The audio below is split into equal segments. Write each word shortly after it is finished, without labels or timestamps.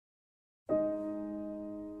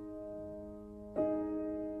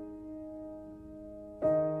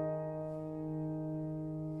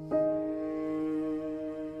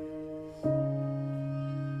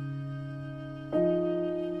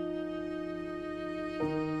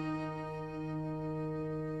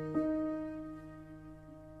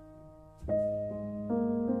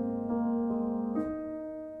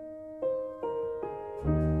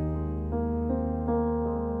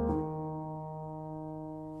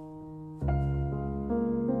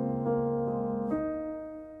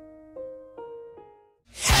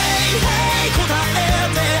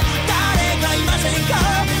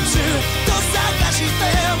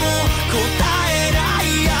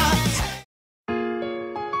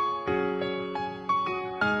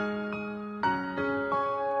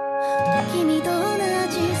君と同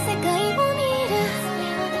じ世界を見る。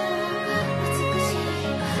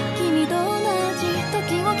君と同じ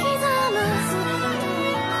時を刻む。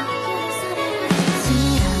知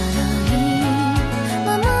らないま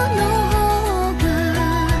まの方が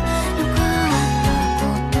よかったこ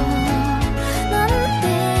となんて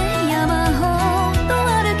山ほど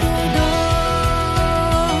あるけど、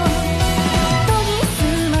研ぎ澄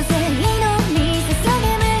ませ祈り捧げ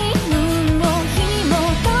命運を紐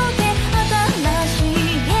解け新し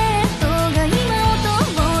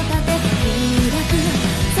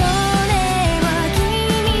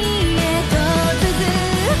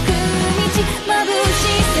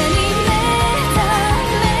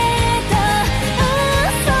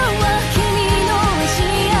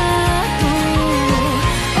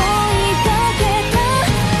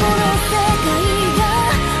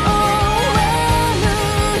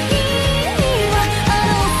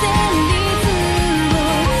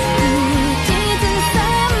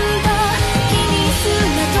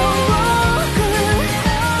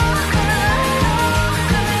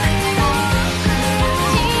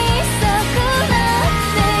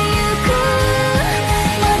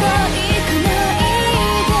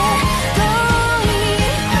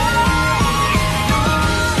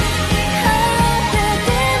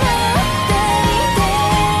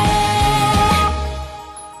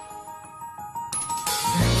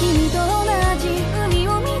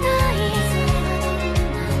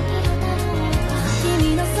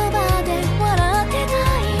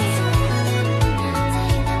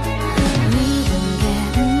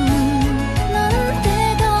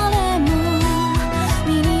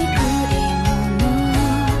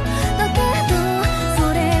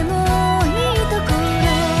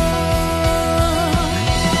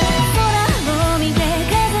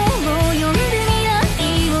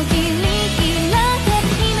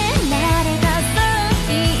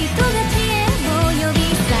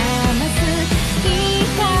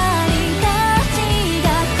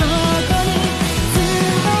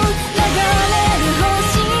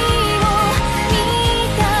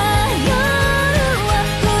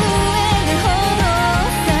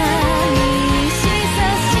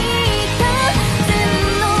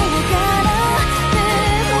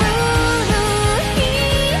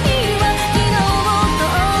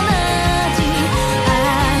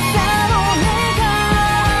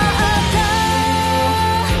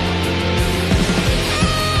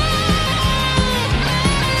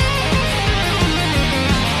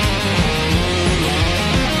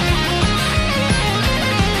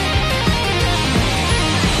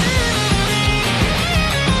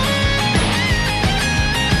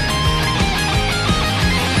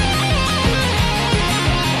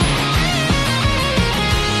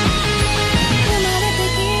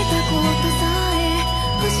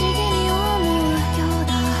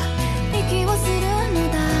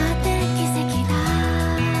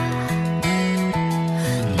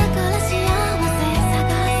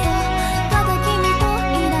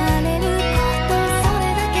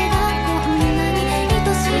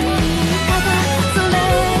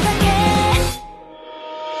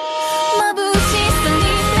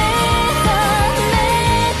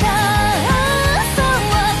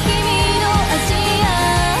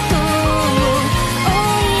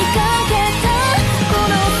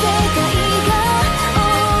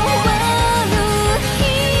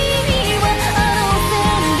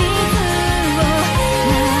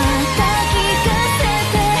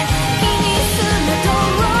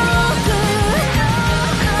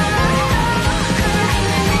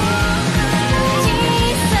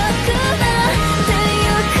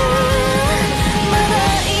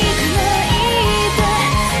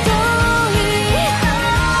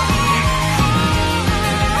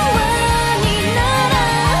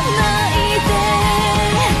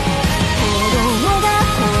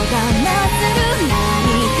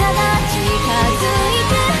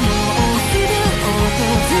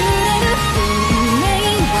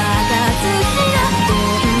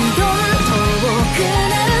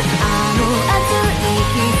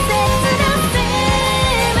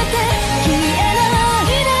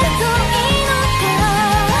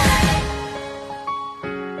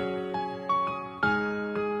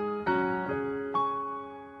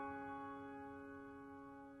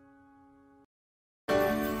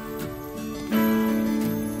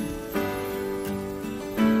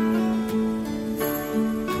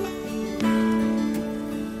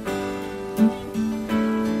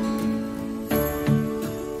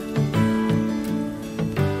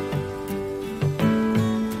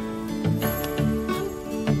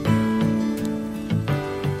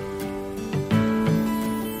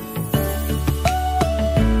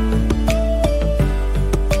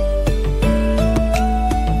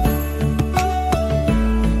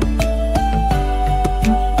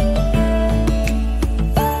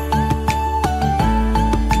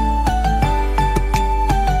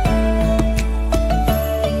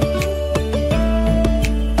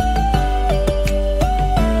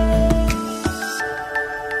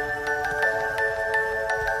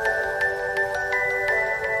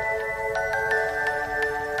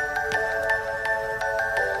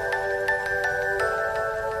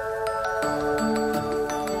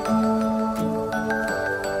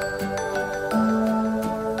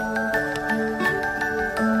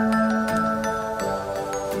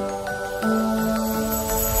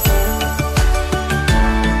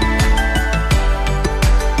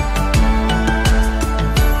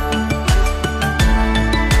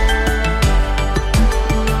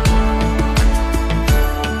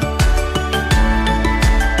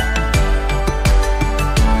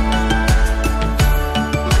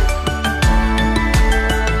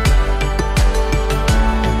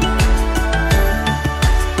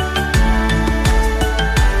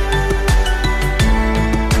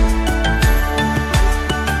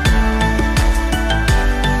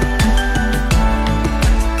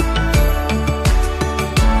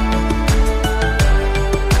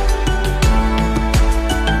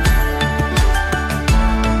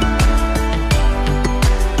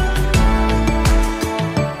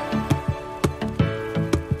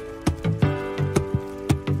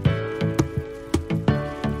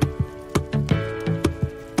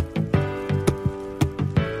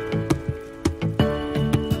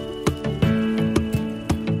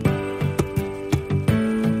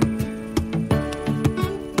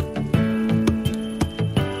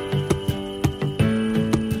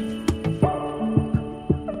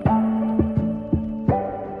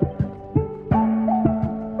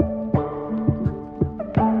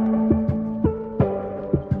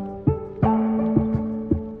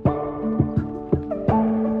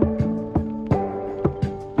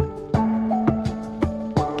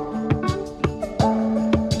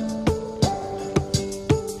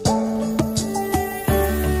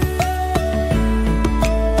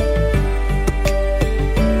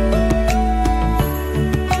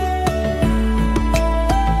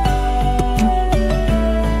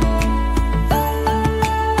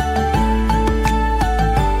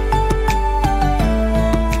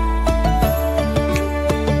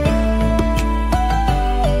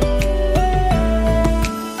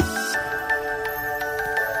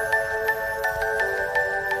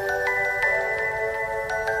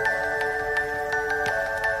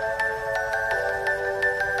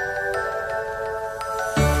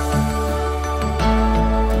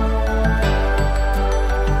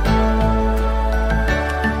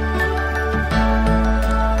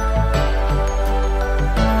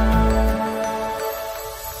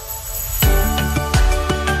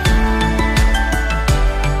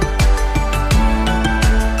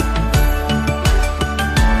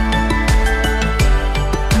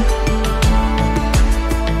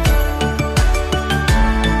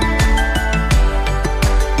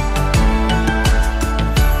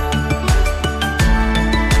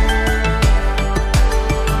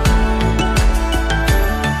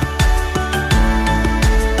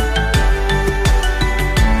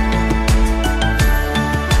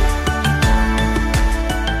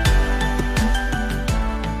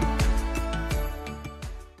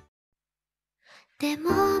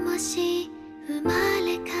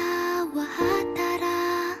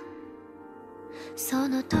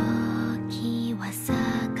時は咲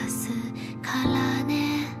かすから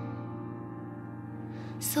ね。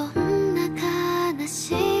そんな悲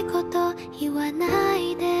しいこと言わな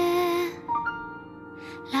いで。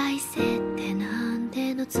来世ってなん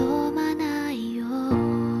て望まないよ。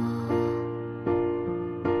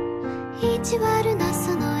意地悪な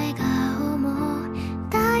その笑顔も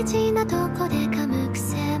大事なとこで噛む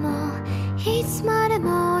癖もいつまで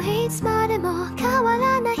もいつまでも変わ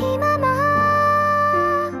らないまま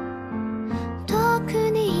遠く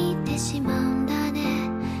に行ってしまうんだね。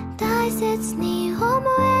大切に思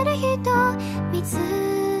える人見つ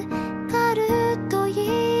かると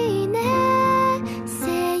いいね。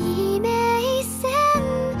生命線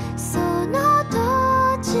その途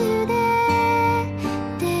中で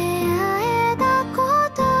出会えたこ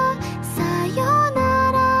とさよ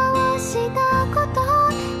ならをしたこと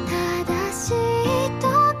正しいと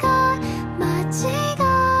か間違い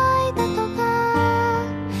だとか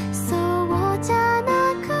そうじゃな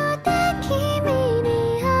くて君に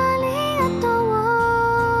ありがとう。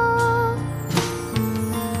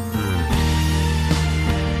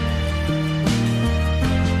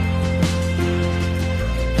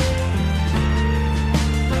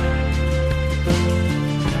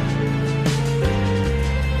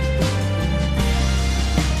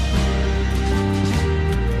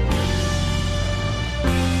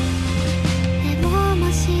でもも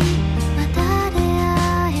しまた出会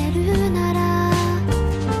えるなら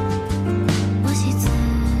もし次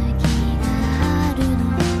があるの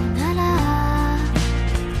なら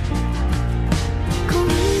今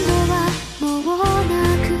度はもうな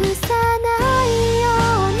くさないよ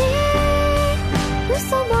うに嘘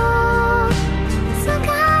もつか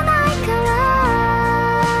ないから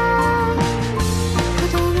子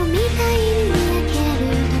供みたいに焼ける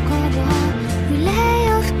ところ憂い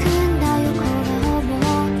を含んだ横顔も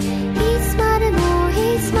いつまでもい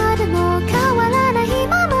つまでも変わらない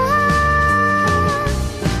まま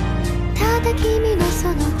ただ君のそ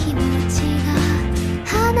の気持ちが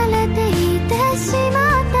離れていってしま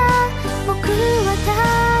った僕はた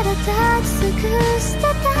だ立ち尽くしてた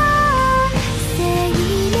生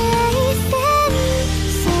命線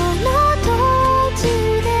その途中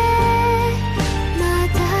でま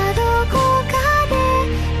たどこかで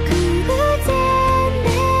偶然出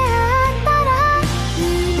会ったら胸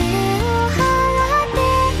を張って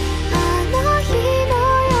あの日の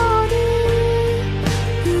ように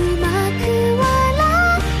うまく笑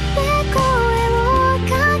って声を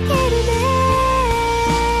かけるね。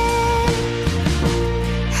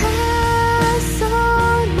そ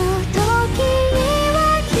の時には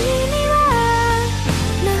君は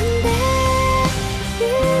なんで言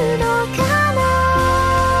うのかな。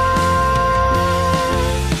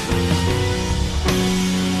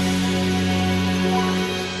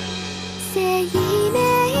生命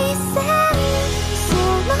線そ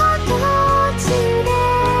の途中で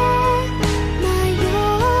迷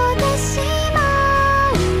ってしま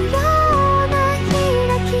うような日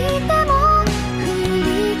が来ても振り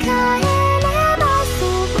返ればそ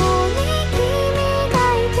こに君が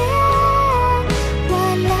いて笑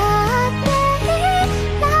ってい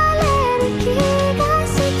られる気がし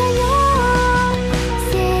たよ。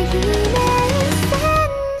生命線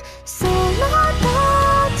その途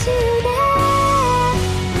中で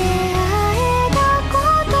出会えたこ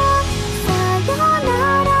とさよな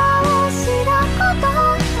らをしたこと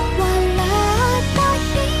笑った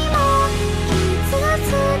日も傷つ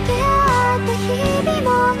け合った日々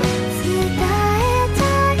も伝えた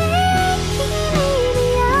い君に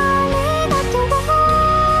ありがとう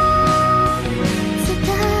伝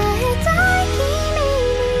えたい君に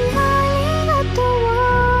ありがとう。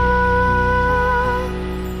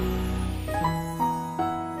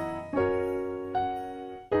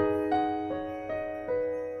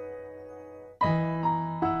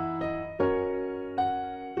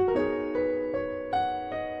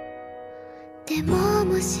でもも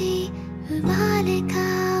し生まれ変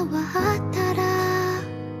わったら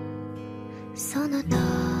その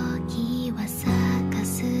時は咲か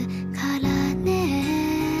すからね。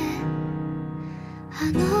あ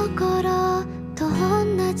の頃と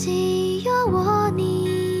同じよう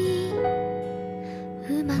に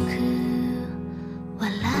うまく笑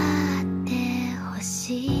ってほ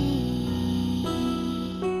しい。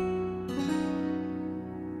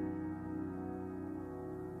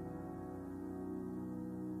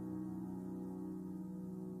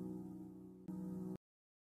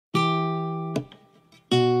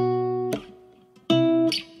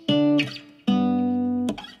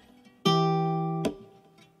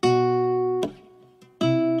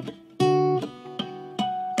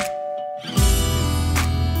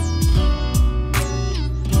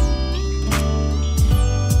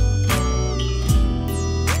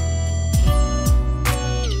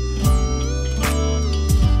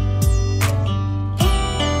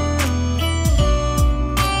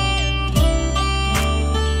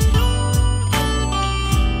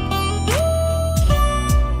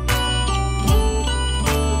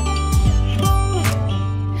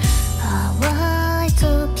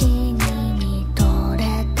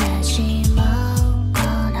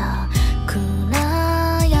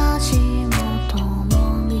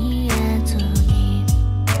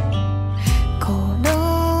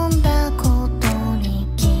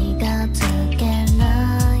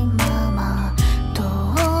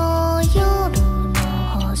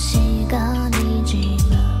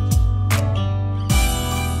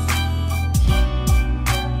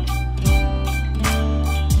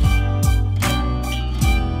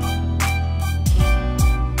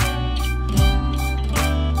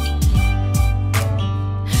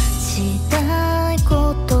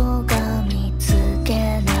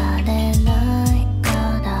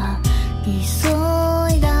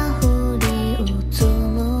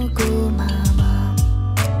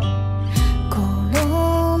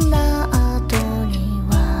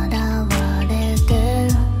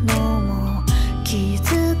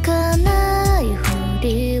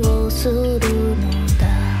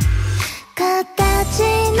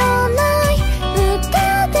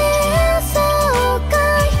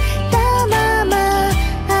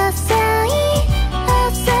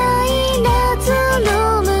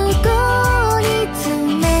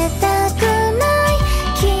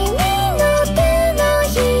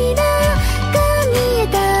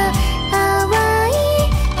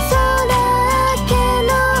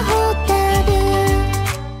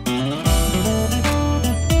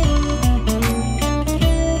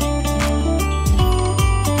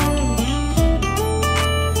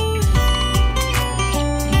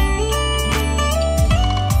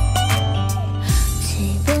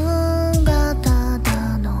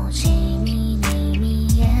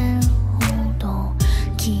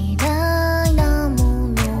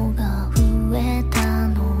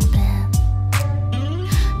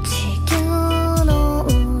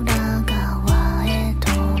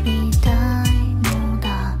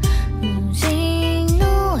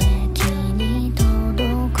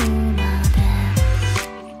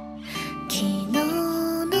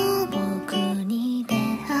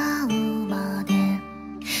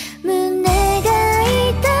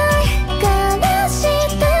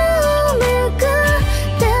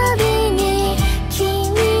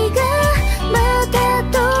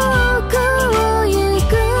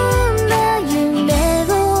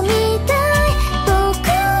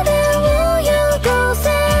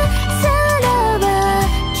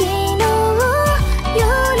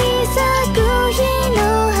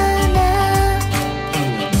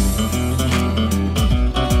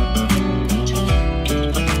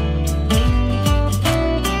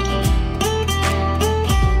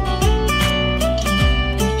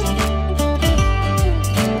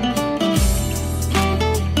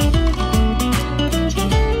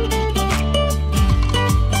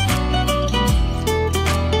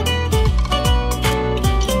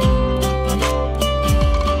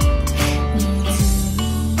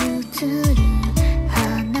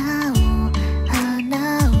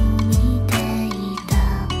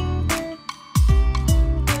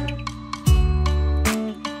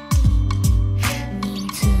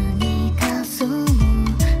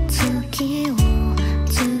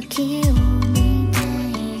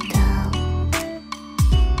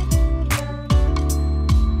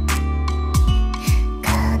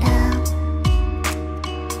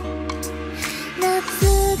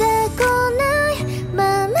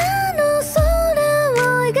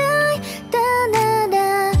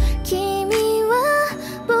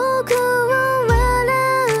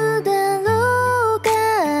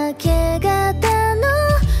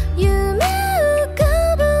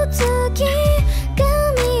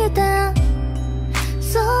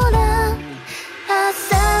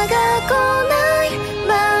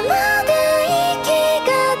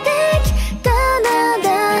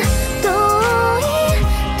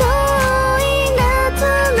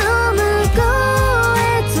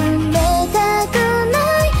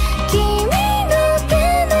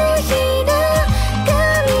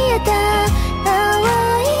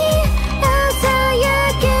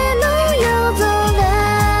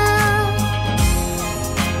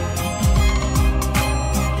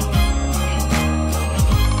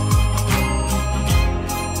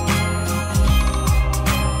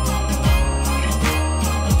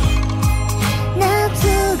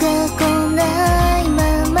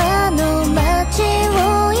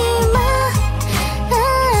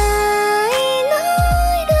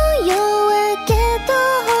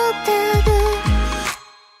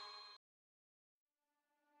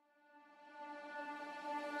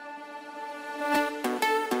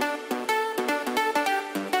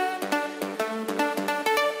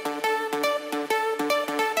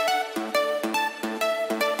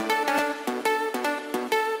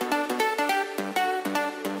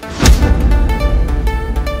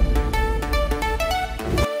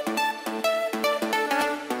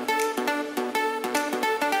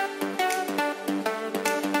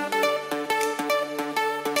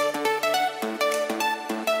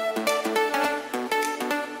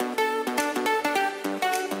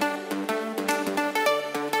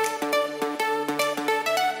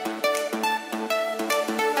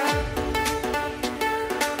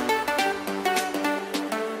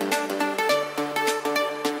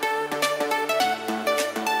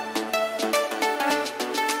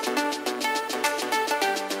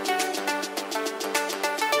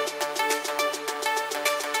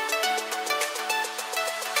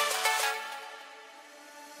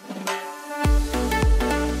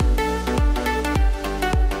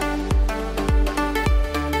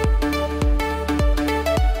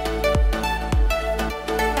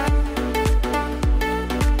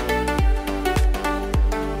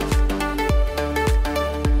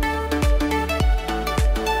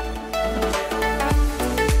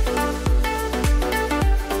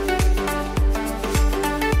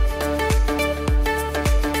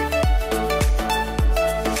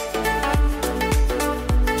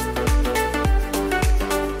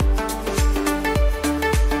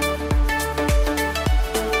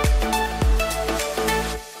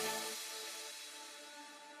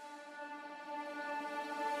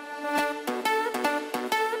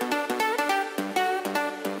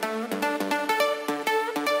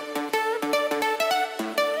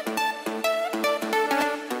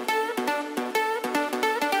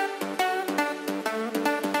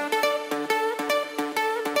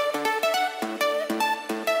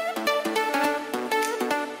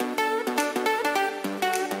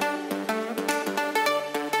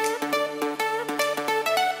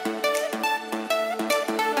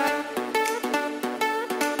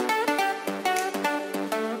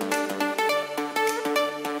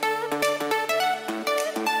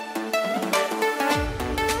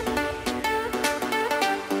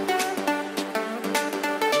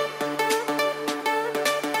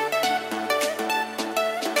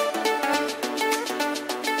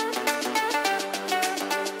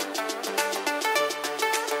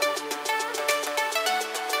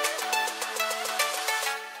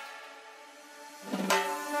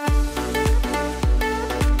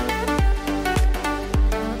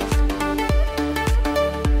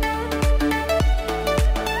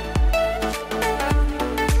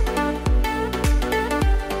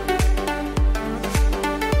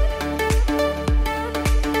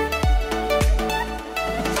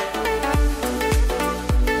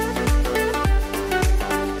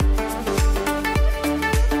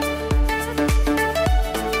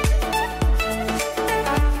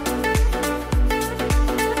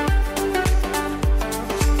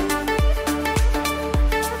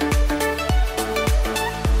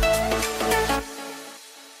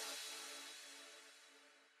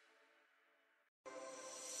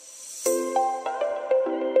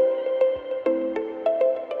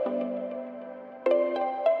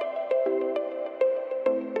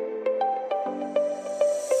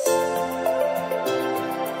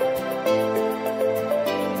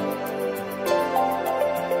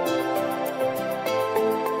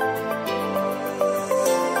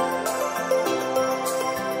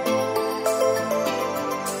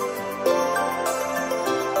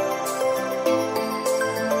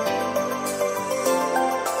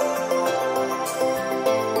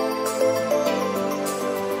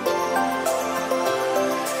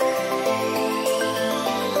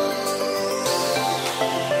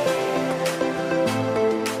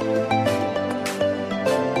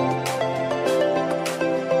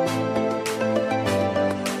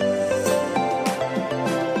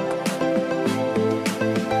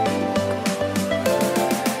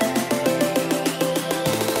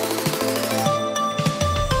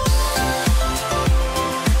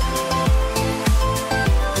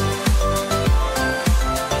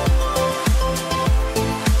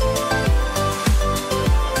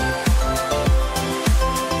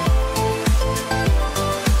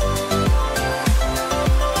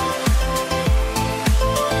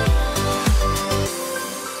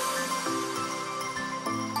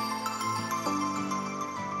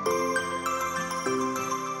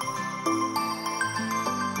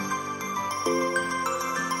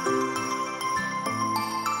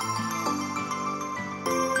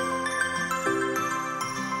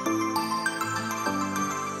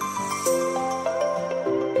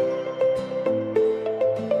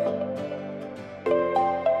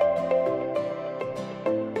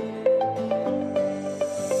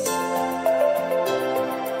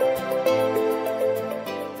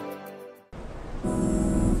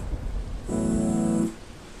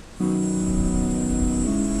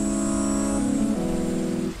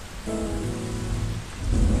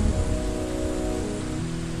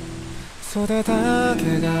袖だ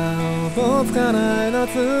けがおぼつかない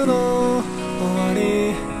夏の終わ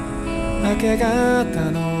り、明け方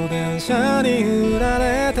の電車に揺ら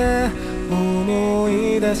れて思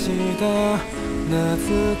い出した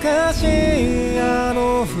懐かしいあ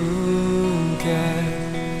の風景。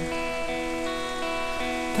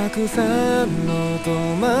たくさんの泊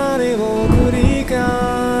まりを繰り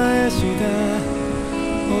返して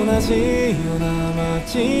同じような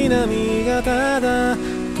街並みがただ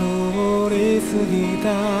通り過ぎた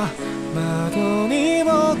窓に僕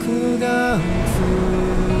が映っ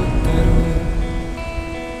てる。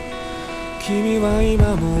君は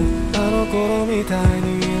今もあの頃みたい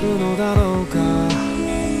にいるのだろうか。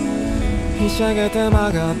ひしゃげて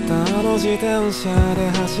曲がったあの自転車で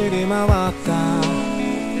走り回った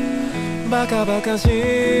バカバカし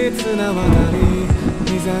い綱渡り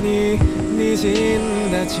膝に滲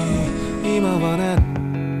んだ血、今はな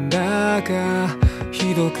んだか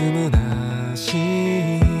ひどく虚し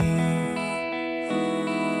い。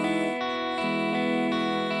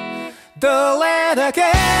どれだけ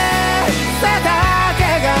背丈が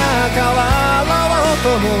変わろうと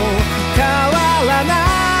も変わらな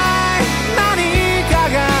い何か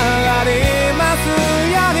があります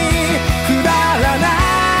ように、くだらな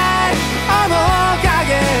い面影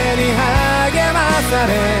に励まされ、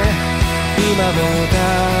今も歌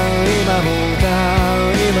う今も歌う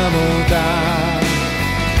今も歌う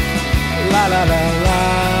ラララララ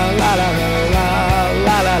ララララ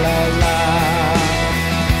ララララ。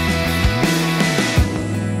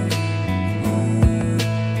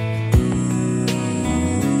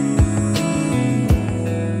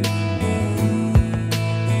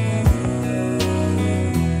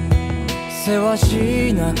せわ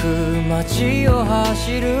しなく街を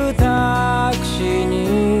走るタクシー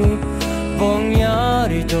にぼんや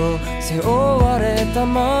りと背負われた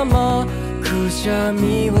ままくしゃ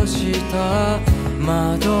みをした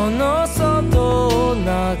窓の外を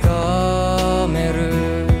眺め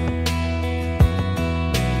る。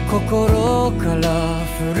心から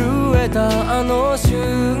震えたあの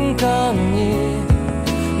瞬間に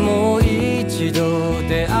もう一度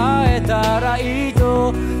出会えたらいい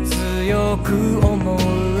と強く思う。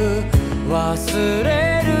忘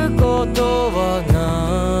れることは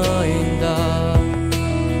ないんだ。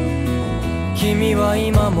君は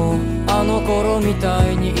今もあの頃みた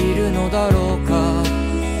いにいるのだろうか。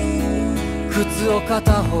靴を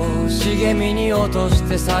片方茂みに落とし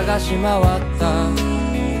て探し回った。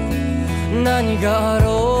何があ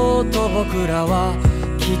ろうと僕らは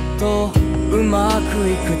きっとうまく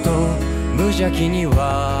いくと無邪気に笑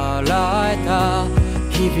えた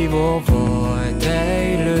日々を覚えて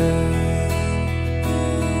いる。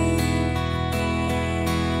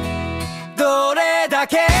どれだ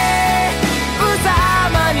け無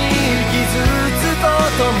様に傷つくこ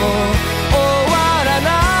とも終わらな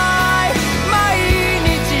い毎日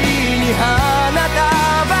に花束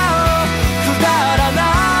をくだらな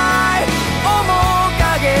い面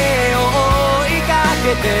影を追いか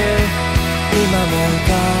けて今も歌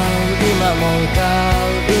う今も歌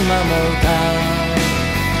う今も歌う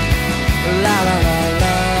ララララ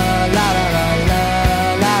ララララ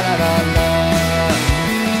ラララ。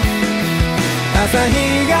朝日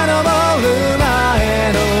が昇る前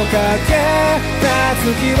のかけた月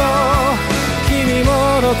を君も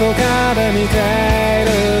どこかで見ている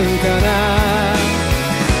かな。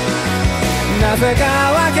なぜか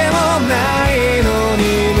わけもないのに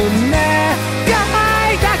胸が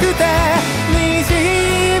痛くて滲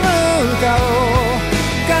む顔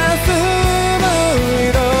かすむ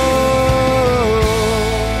色。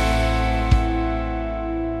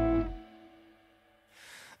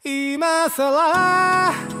今さら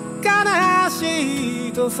悲し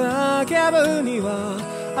いと叫ぶには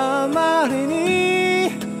あまりに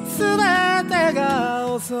全てが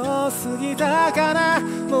遅すぎたかな。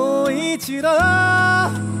もう一度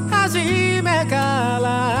初めか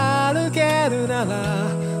ら歩けるなら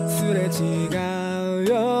すれ違う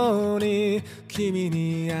ように君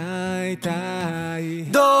に会いたい。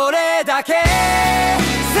どれだけ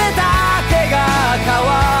背丈が変わ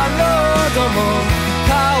ろうとも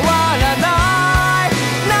変わらない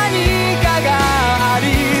何かがあり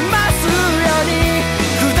ますように、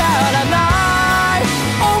くだらない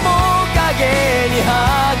面影に励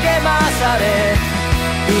まされ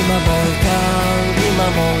今も歌う今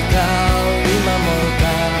も歌う今も歌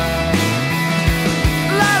う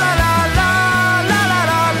ララララララ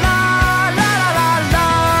ラララララ。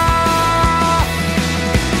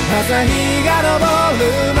朝日が昇る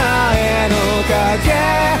前のかけ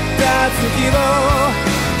た月を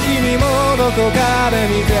君もどこかで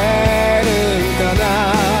見てるかな。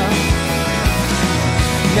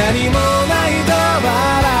何何もないと笑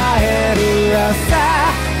える朝、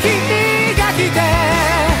君が来て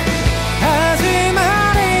始ま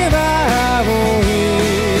ればもうい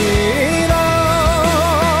いの。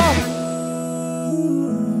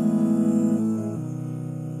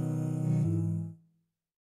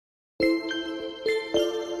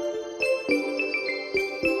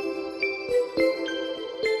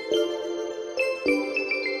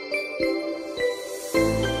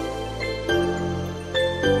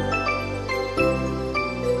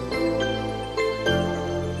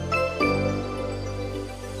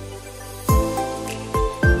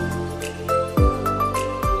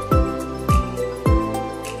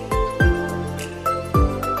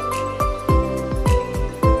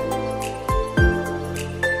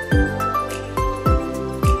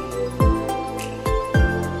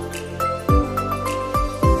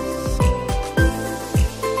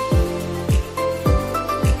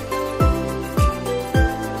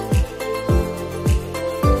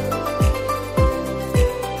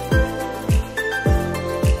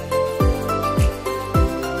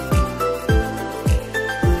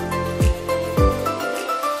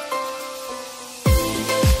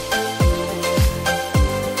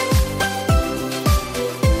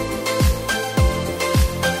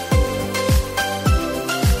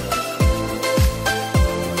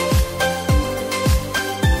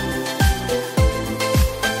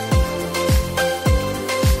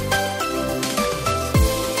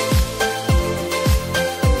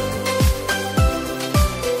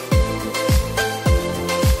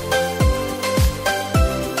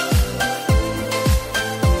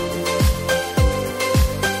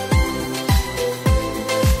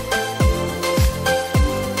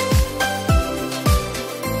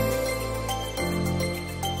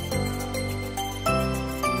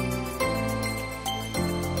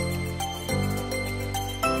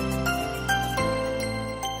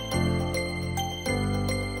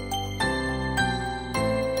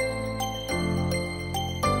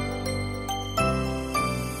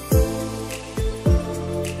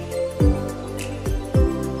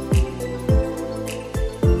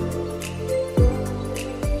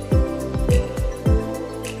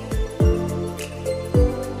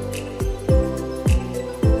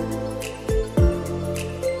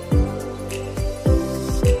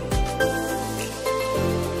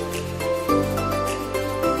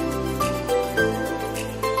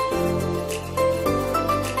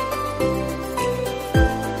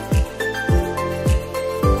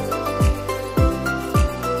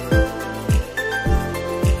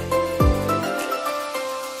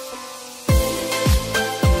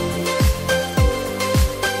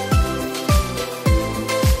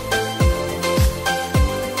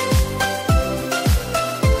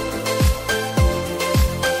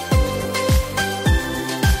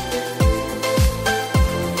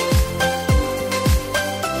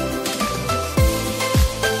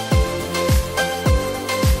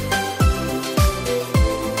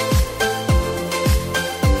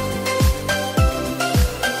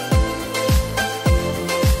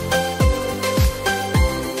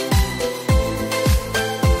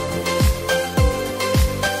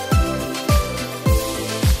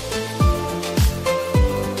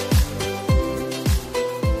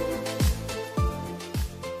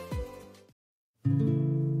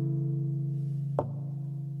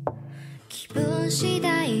次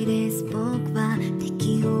第です。僕は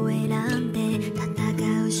敵を選んで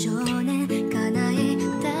戦う少年、叶え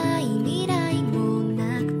たい未来も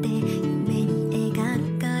なくて夢に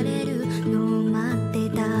描かれるのを待っ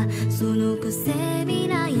てた。そのくせ未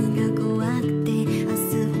来が怖くて明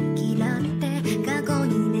日を嫌って過去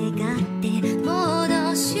に願ってもう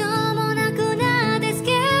どうしようもなくなってス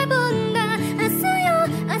ケブンだ。明日よ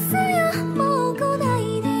明日よもう来な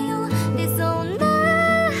いでよ。でそんな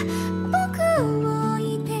僕を置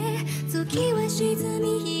いて月は沈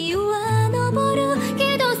み日は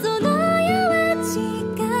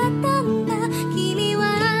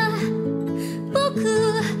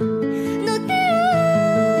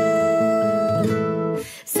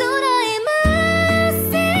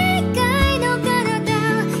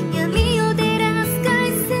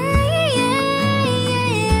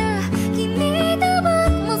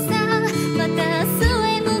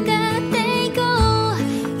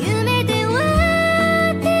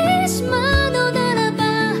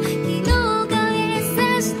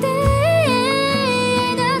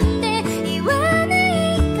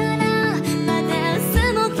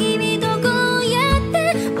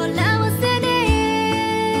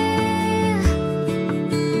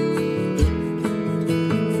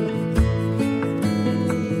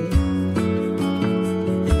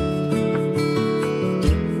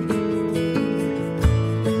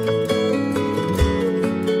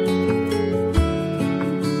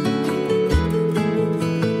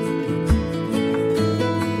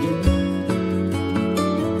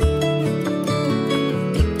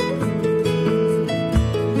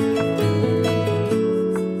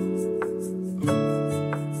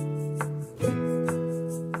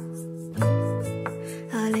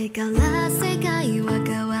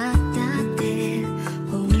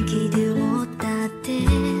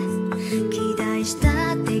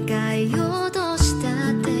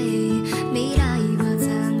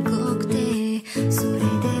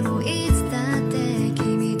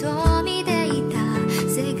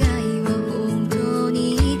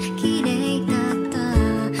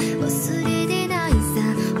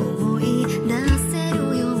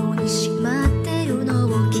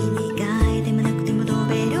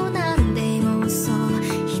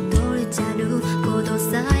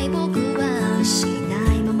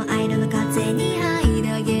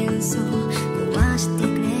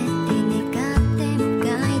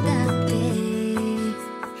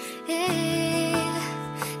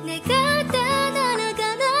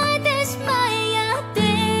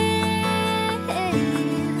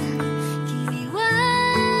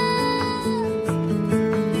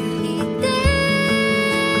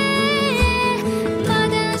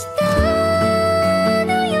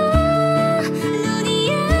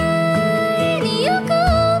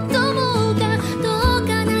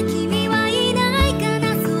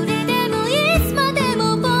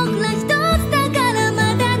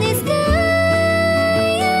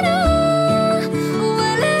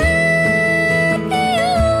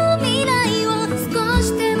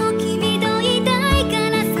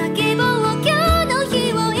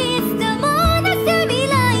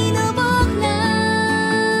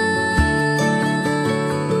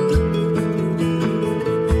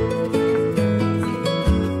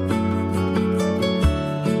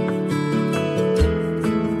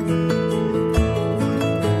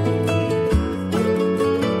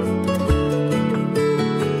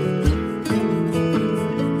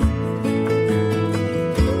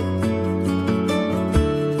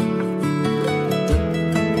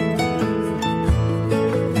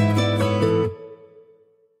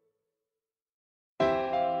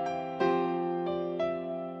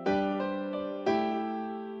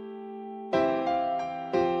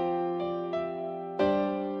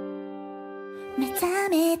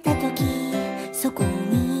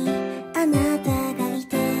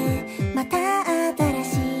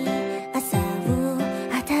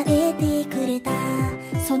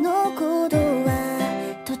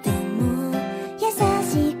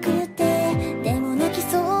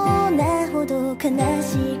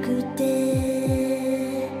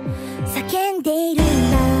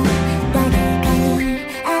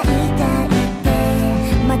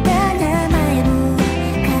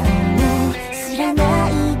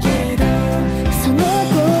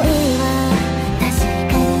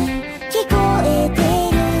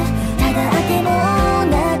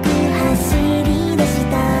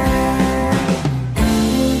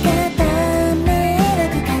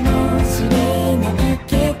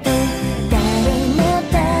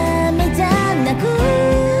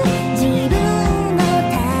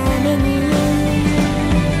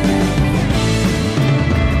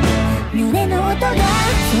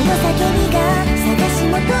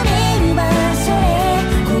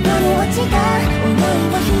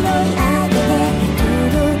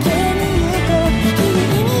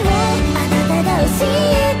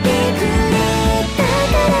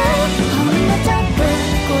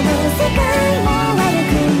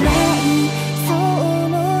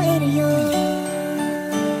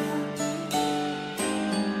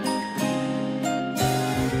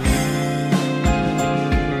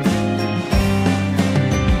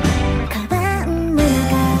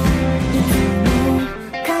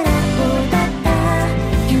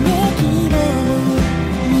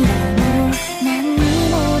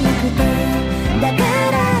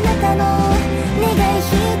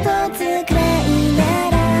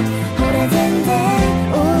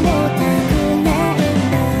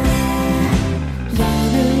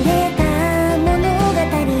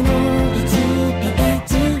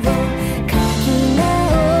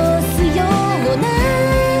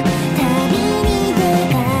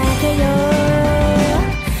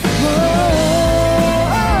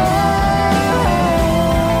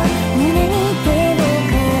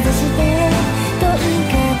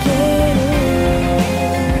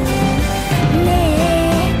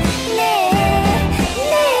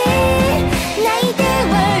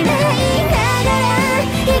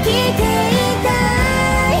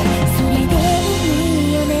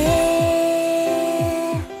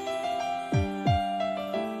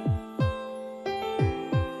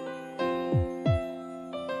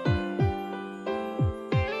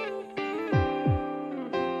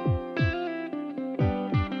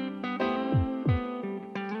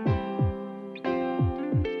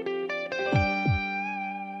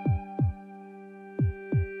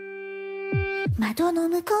窓の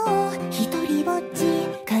向こう一人ぼっち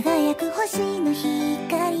輝く星の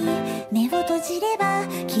光、目を閉じれば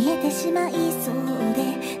消えてしまいそうで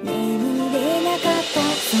眠れなかった。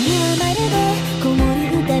それはまるで子守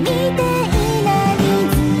歌みたいなリ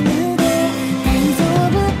ズムで大丈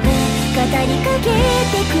夫って語りかけ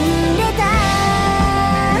てくれた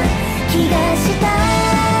気がした。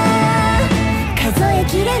数え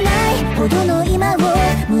きれないほどの今を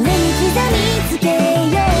胸に刻みつけよ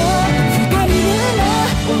う。二人分の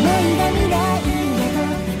思いが未来へと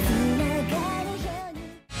つながるように。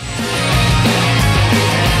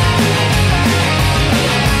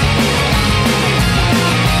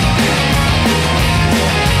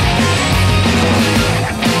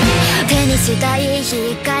手にしたい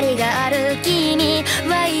光がある君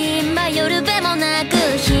は今夜べもなく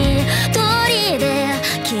一人で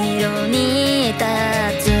岐路に立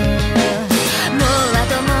つ。もう後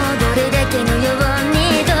戻りできぬように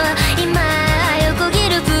と今横切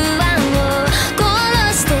る不安を殺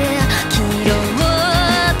して岐路を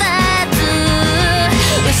立つ。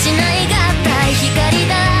失いがたい光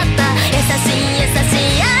だった、優しい優し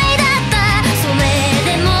い愛だった。それで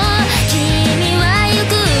も君は行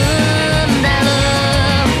くんだろ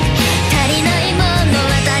う。足りないもの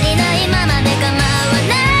は足りないままで構わ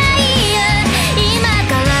ないよ。今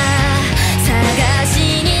から探し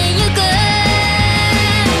に行く。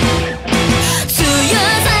強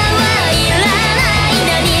さはいらない、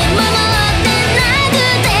何も持ってなく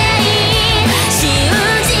ていい。信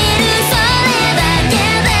じるそれだけ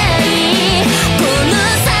でいい。この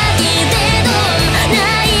先でどんな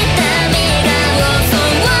痛みが襲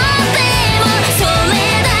ってもそれ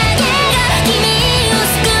だけが君を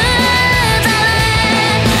救うだろ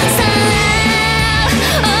う。さあ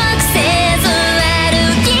臆せず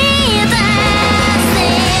歩き出せ。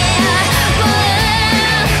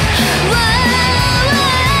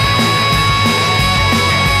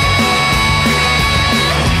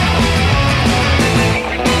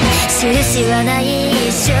印はない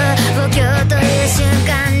一生を今日という瞬間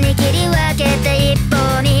に切り分けて一歩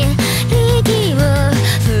に